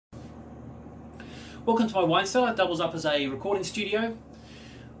Welcome to my wine cellar. It doubles up as a recording studio.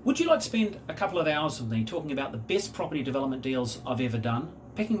 Would you like to spend a couple of hours with me talking about the best property development deals I've ever done,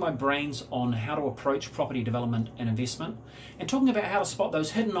 picking my brains on how to approach property development and investment, and talking about how to spot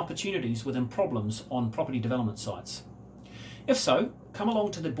those hidden opportunities within problems on property development sites? If so, come along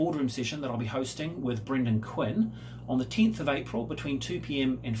to the boardroom session that I'll be hosting with Brendan Quinn on the 10th of April between 2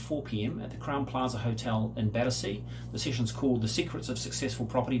 p.m. and 4 p.m. at the Crown Plaza Hotel in Battersea. The session's called The Secrets of Successful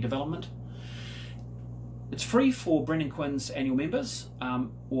Property Development. It's free for Brendan Quinn's annual members,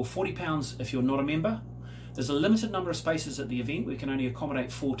 or £40 if you're not a member. There's a limited number of spaces at the event. We can only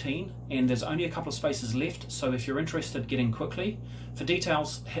accommodate 14, and there's only a couple of spaces left, so if you're interested, get in quickly. For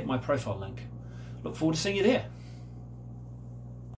details, hit my profile link. Look forward to seeing you there.